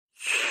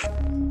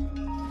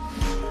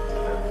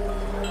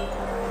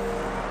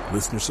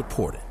Listener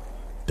supported.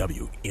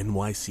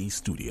 WNYC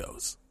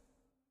Studios.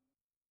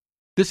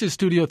 This is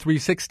Studio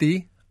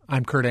 360.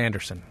 I'm Kurt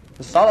Anderson.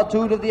 The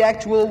solitude of the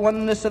actual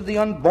oneness of the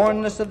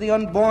unbornness of the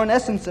unborn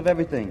essence of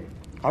everything.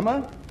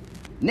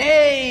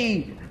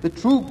 Nay, the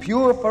true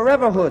pure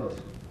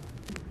foreverhood.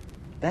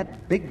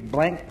 That big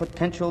blank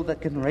potential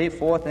that can ray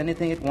forth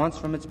anything it wants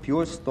from its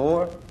pure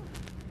store.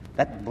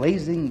 That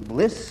blazing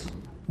bliss.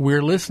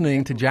 We're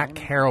listening to Jack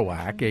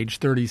Kerouac, age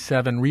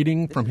 37,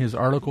 reading from his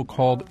article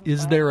called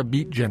Is There a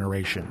Beat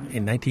Generation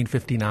in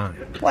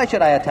 1959. Why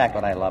should I attack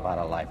what I love out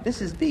of life?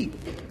 This is beat.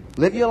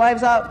 Live your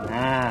lives out?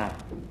 Nah.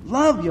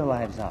 Love your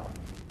lives out.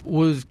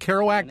 Was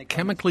Kerouac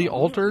chemically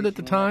altered at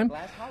the time?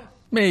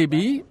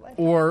 Maybe.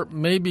 Or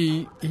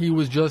maybe he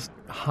was just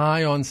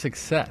high on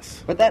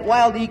success. But that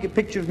wild eager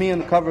picture of me on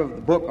the cover of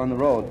the book On the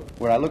Road,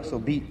 where I look so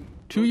beat.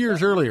 2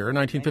 years earlier,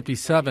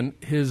 1957,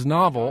 his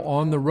novel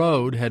On the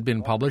Road had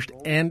been published,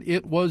 and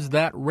it was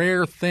that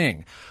rare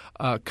thing,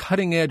 a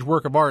cutting-edge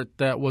work of art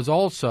that was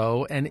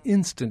also an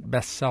instant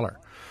bestseller.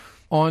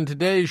 On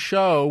today's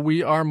show,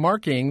 we are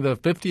marking the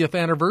 50th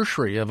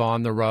anniversary of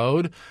On the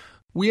Road.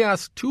 We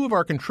asked two of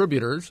our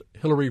contributors,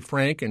 Hilary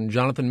Frank and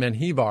Jonathan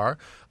Menjivar,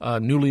 a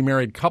newly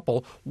married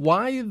couple,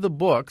 why the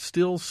book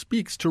still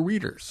speaks to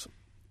readers.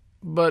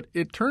 But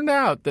it turned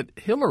out that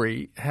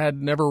Hilary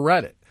had never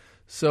read it.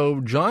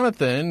 So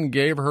Jonathan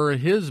gave her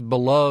his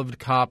beloved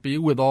copy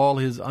with all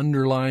his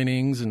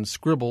underlinings and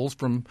scribbles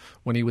from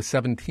when he was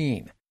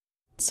 17.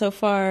 So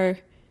far,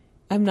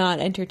 I'm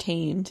not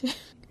entertained.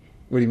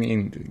 What do you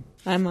mean?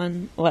 I'm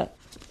on, what?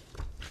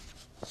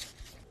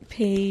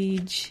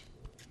 Page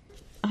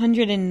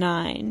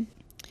 109.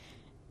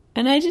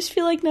 And I just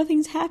feel like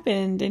nothing's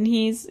happened, and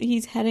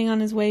he's heading on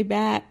his way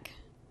back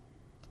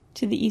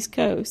to the East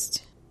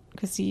Coast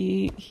because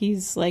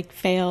he's like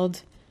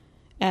failed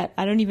at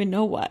I don't even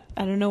know what.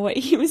 I don't know what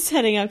he was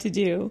setting out to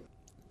do.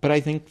 But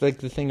I think like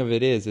the thing of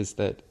it is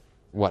that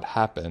what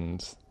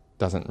happened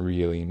doesn't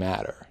really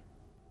matter.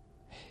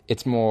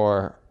 It's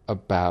more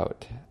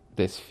about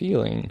this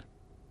feeling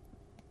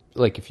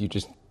like if you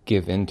just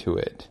give into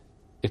it,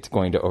 it's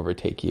going to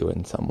overtake you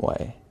in some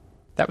way.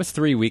 That was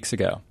 3 weeks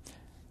ago.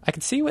 I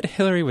could see what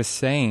Hilary was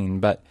saying,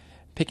 but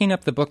picking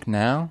up the book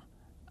now,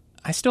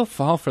 I still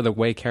fall for the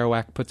way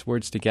Kerouac puts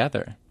words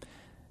together.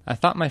 I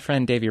thought my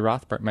friend Davy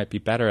Rothbart might be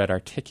better at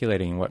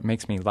articulating what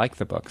makes me like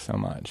the book so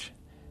much.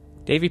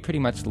 Davy pretty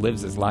much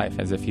lives his life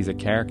as if he's a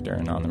character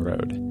in On the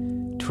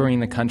Road, touring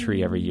the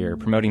country every year,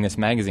 promoting this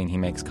magazine he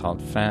makes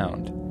called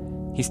Found.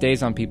 He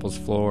stays on people's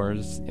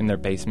floors, in their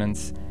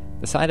basements,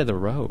 the side of the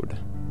road.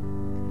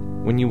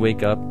 When you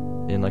wake up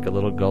in like a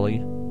little gully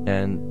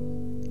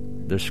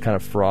and there's kind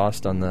of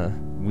frost on the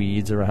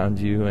weeds around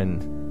you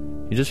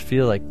and you just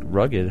feel like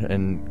rugged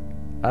and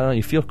I don't know,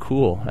 you feel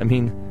cool. I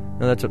mean,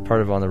 that's what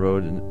part of On the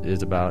Road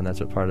is about, and that's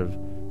what part of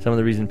some of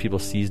the reason people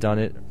seized on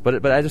it.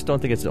 But I just don't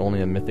think it's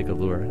only a mythic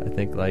allure. I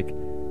think like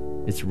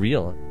it's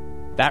real.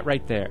 That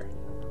right there.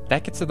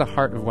 That gets to the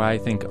heart of why I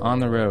think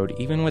On the Road,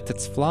 even with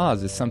its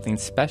flaws, is something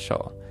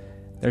special.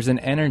 There's an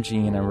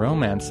energy and a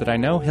romance that I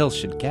know Hill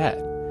should get.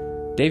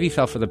 Davy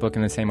fell for the book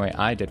in the same way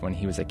I did when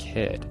he was a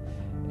kid.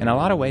 In a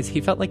lot of ways,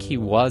 he felt like he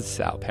was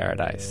Sal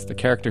Paradise, the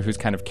character who's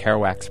kind of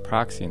Kerouac's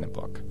proxy in the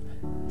book.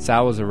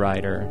 Sal was a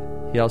writer.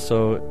 He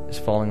also is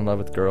falling in love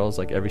with girls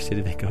like every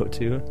city they go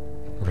to.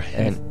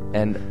 Right.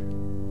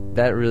 And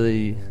that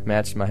really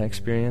matched my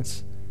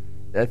experience.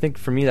 I think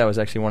for me that was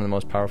actually one of the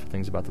most powerful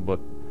things about the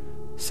book,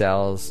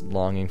 Sal's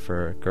longing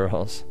for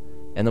girls.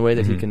 And the way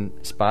that he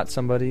can spot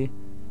somebody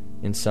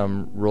in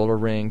some roller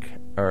rink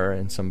or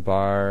in some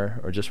bar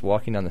or just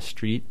walking down the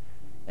street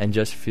and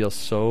just feel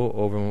so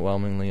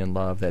overwhelmingly in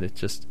love that it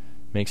just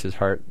makes his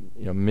heart,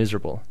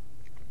 miserable.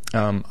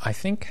 I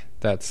think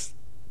that's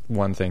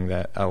one thing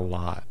that a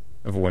lot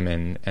of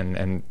women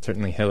and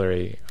certainly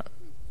Hilary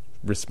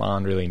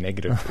respond really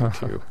negatively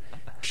to.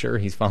 Sure,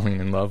 he's falling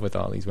in love with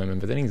all these women,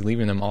 but then he's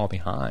leaving them all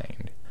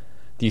behind.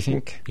 Do you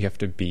think you have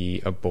to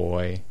be a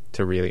boy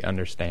to really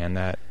understand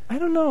that? I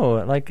don't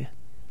know. Like,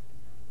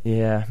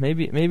 yeah,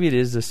 maybe it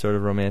is this sort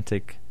of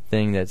romantic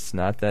thing that's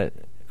not that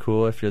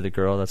cool if you're the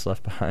girl that's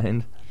left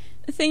behind.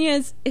 The thing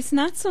is, it's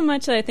not so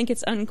much that I think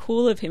it's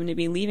uncool of him to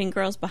be leaving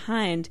girls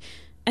behind.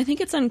 I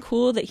think it's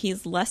uncool that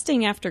he's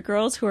lusting after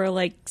girls who are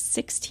like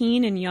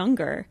 16 and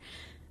younger.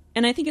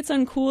 And I think it's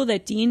uncool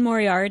that Dean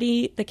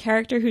Moriarty, the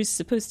character who's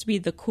supposed to be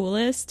the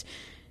coolest,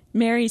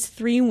 marries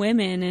 3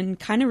 women and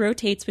kind of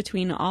rotates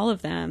between all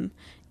of them.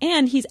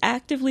 And he's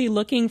actively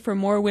looking for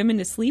more women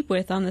to sleep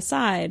with on the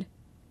side.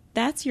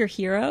 That's your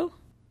hero?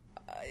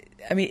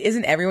 I mean,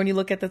 isn't everyone you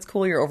look at that's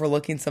cool, you're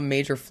overlooking some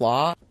major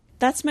flaw?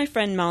 That's my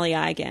friend Molly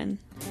Eigen.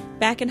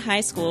 Back in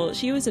high school,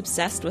 she was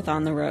obsessed with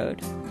On the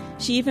Road.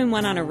 She even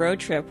went on a road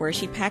trip where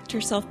she packed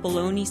herself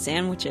bologna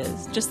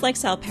sandwiches, just like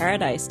Sal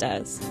Paradise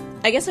does.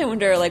 I guess I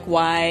wonder,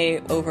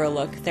 why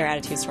overlook their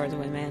attitudes towards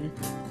women?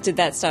 Did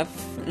that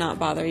stuff not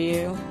bother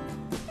you?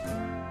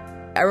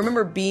 I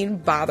remember being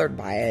bothered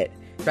by it,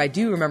 but I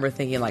do remember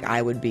thinking,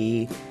 I would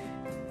be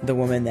the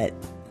woman that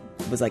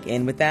was like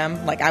in with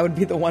them. Like I would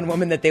be the one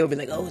woman that they would be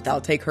like, oh,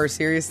 I'll take her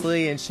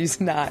seriously, and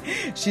she's not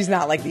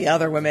like the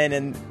other women,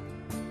 and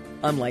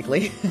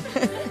unlikely.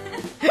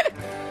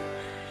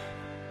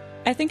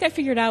 I think I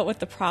figured out what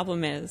the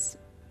problem is.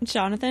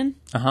 Jonathan?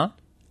 Uh-huh.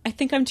 I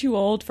think I'm too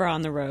old for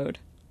On the Road.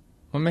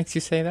 What makes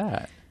you say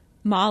that?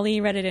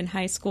 Molly read it in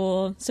high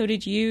school. So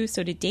did you.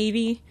 So did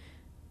Davy.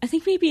 I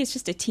think maybe it's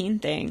just a teen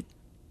thing.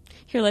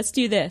 Here, let's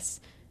do this.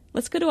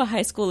 Let's go to a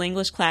high school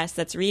English class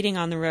that's reading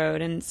On the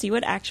Road and see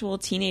what actual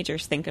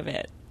teenagers think of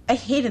it. I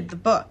hated the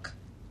book,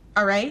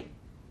 all right?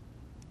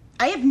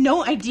 I have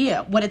no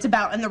idea what it's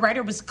about, and the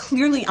writer was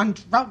clearly on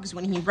drugs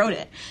when he wrote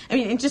it. I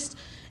mean,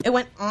 it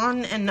went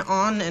on and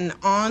on and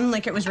on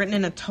like it was written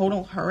in a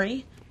total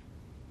hurry.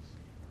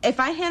 If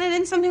I handed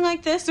in something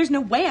like this, there's no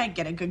way I'd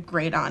get a good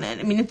grade on it.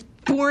 I mean, it's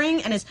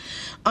boring and it's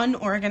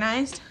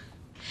unorganized,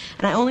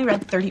 and I only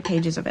read 30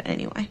 pages of it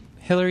anyway.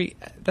 Hillary,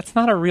 that's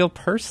not a real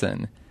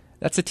person.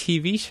 That's a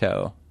TV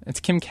show.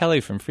 It's Kim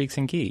Kelly from Freaks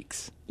and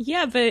Geeks.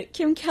 Yeah, but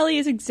Kim Kelly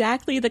is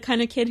exactly the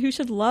kind of kid who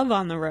should love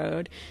On the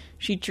Road.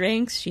 She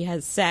drinks, she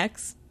has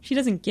sex, she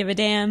doesn't give a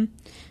damn.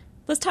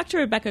 Let's talk to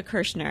Rebecca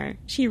Kirshner.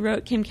 She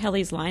wrote Kim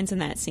Kelly's lines in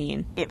that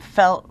scene. It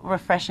felt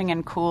refreshing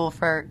and cool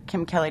for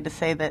Kim Kelly to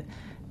say that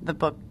the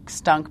book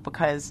stunk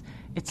because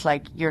it's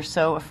like you're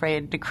so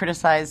afraid to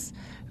criticize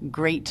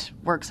great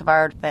works of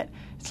art that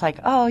it's like,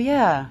 oh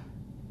yeah,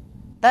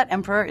 that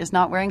emperor is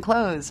not wearing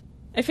clothes.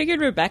 I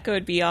figured Rebecca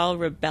would be all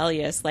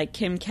rebellious like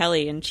Kim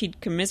Kelly and she'd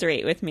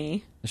commiserate with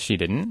me. She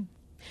didn't?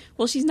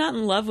 Well, she's not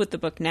in love with the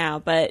book now,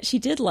 but she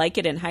did like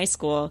it in high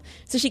school,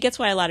 so she gets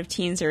why a lot of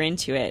teens are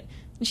into it.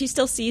 And she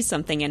still sees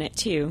something in it,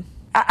 too.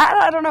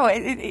 I don't know.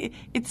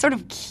 It's sort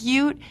of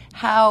cute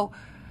how...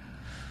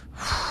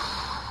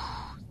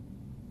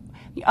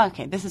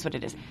 Okay, this is what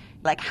it is.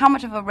 Like, how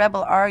much of a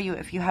rebel are you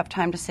if you have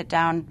time to sit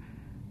down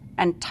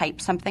and type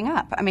something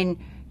up? I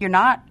mean, you're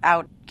not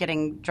out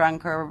getting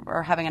drunk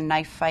or having a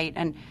knife fight,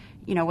 and,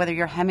 you know, whether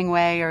you're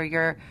Hemingway or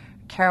you're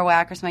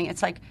Kerouac or something,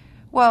 it's like,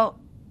 well,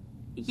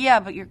 yeah,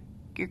 but you're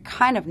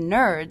kind of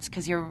nerds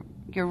because you're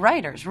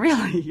writers,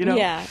 really, you know?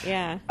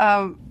 Yeah.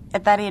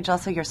 At that age,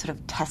 also, you're sort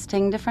of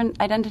testing different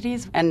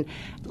identities, and,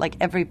 like,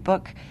 every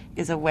book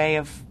is a way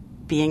of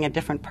being a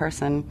different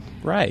person.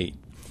 Right.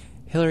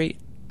 Hillary,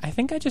 I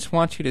think I just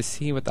want you to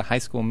see what the high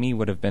school me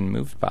would have been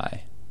moved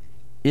by.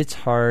 It's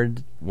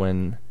hard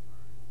when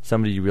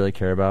somebody you really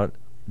care about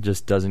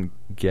just doesn't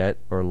get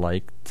or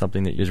like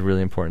something that is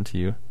really important to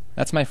you.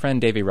 That's my friend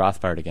Davy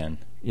Rothbard again.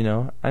 You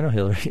know, I know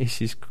Hillary.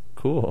 She's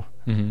cool.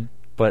 Mm-hmm.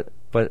 But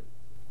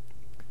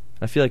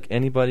I feel like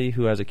anybody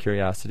who has a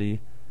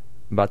curiosity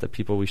about the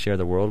people we share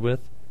the world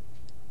with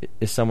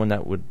is someone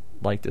that would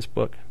like this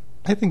book.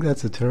 I think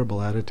that's a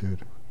terrible attitude.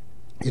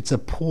 It's a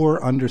poor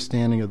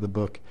understanding of the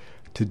book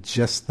to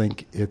just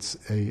think it's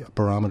a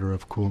barometer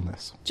of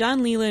coolness.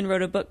 John Leland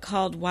wrote a book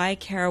called Why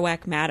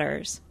Kerouac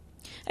Matters.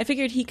 I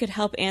figured he could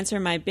help answer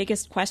my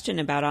biggest question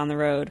about On the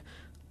Road,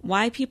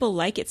 why people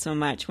like it so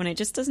much when it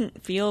just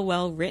doesn't feel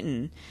well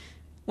written.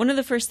 One of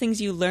the first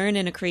things you learn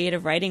in a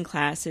creative writing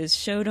class is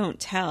show, don't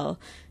tell.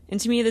 And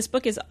to me, this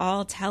book is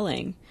all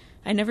telling.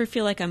 I never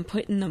feel like I'm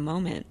put in the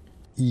moment.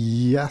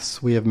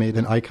 Yes, we have made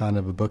an icon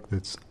of a book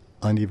that's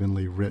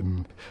unevenly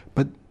written.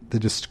 But the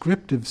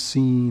descriptive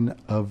scene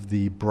of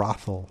the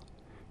brothel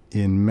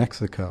in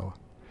Mexico,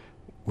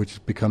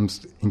 which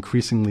becomes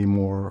increasingly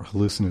more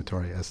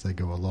hallucinatory as they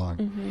go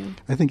along,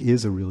 I think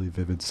is a really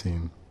vivid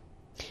scene.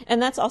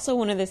 And that's also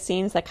one of the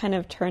scenes that kind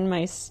of turned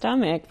my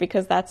stomach,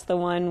 because that's the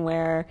one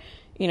where,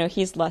 you know,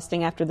 he's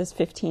lusting after this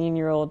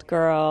 15-year-old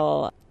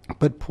girl.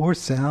 But poor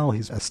Sal,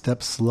 he's a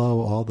step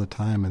slow all the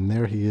time, and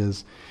there he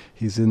is.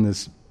 He's in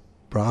this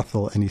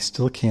brothel, and he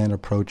still can't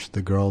approach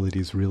the girl that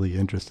he's really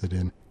interested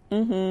in.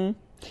 Mm-hmm.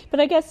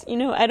 But I guess, you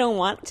know, I don't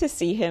want to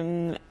see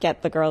him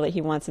get the girl that he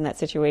wants in that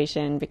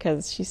situation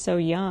because she's so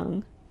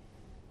young.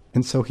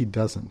 And so he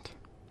doesn't.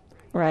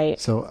 Right.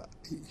 So,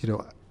 you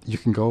know, you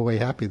can go away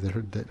happy that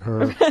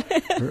her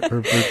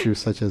virtue,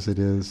 such as it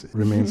is,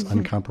 remains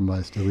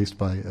uncompromised, at least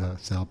by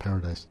Sal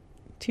Paradise.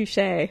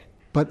 Touché.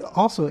 But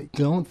also,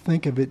 don't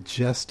think of it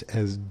just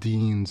as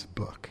Dean's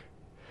book.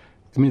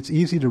 I mean, it's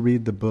easy to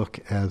read the book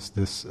as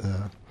this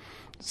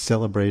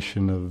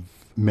celebration of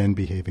men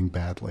behaving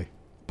badly.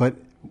 But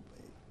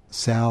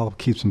Sal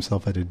keeps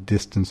himself at a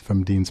distance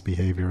from Dean's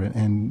behavior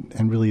and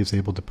really is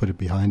able to put it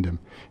behind him.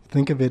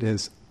 Think of it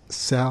as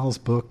Sal's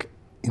book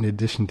in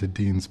addition to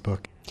Dean's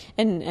book.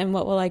 And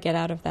what will I get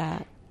out of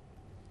that?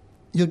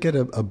 You'll get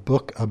a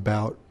book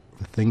about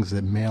the things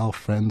that male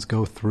friends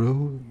go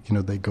through. You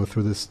know, they go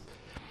through this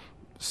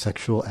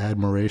sexual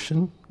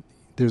admiration.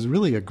 There's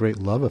really a great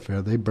love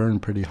affair. They burn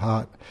pretty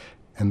hot,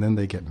 and then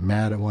they get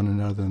mad at one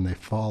another and they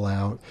fall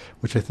out,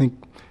 which I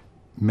think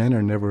men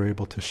are never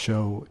able to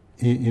show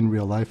in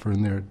real life or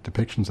in their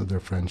depictions of their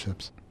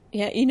friendships.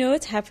 Yeah, you know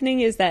what's happening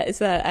is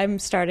that I'm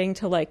starting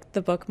to like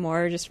the book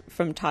more just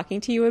from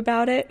talking to you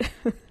about it.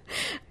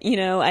 You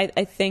know, I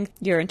think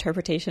your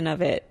interpretation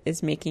of it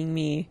is making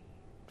me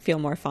feel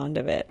more fond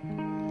of it.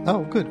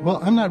 Oh, good.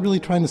 Well, I'm not really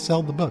trying to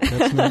sell the book.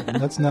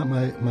 That's not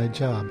my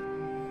job.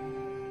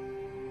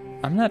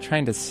 I'm not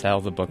trying to sell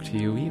the book to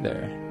you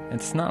either.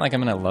 It's not like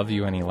I'm going to love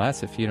you any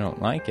less if you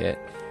don't like it.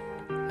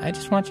 I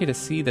just want you to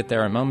see that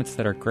there are moments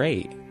that are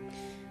great.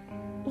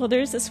 Well,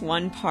 there's this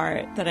one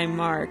part that I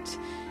marked.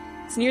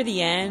 It's near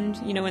the end,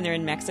 when they're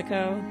in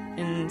Mexico,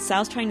 and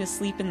Sal's trying to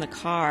sleep in the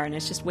car, and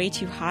it's just way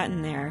too hot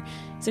in there.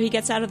 So he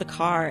gets out of the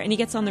car, and he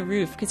gets on the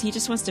roof, because he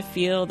just wants to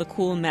feel the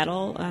cool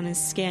metal on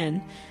his skin.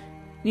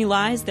 And he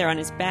lies there on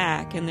his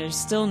back, and there's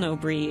still no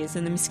breeze,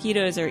 and the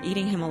mosquitoes are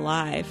eating him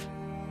alive.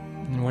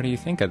 And what do you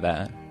think of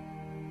that?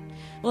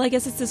 Well, I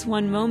guess it's this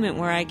one moment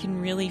where I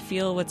can really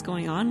feel what's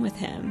going on with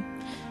him.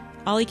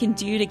 All he can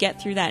do to get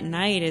through that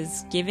night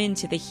is give in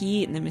to the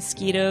heat and the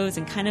mosquitoes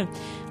and kind of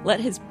let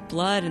his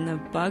blood and the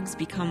bugs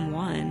become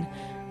one.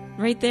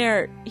 Right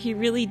there, he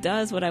really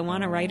does what I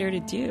want a writer to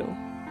do.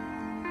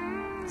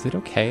 Is it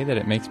okay that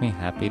it makes me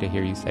happy to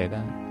hear you say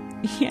that?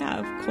 Yeah,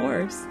 of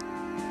course.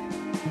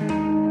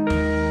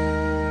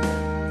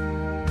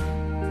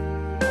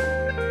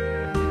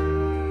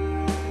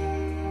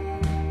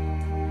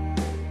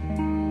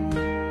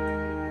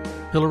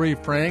 Hilary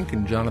Frank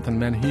and Jonathan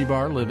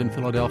Menjivar live in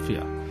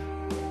Philadelphia.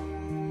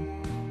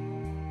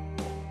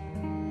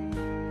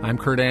 I'm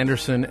Kurt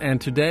Anderson,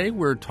 and today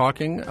we're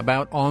talking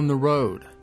about On the Road.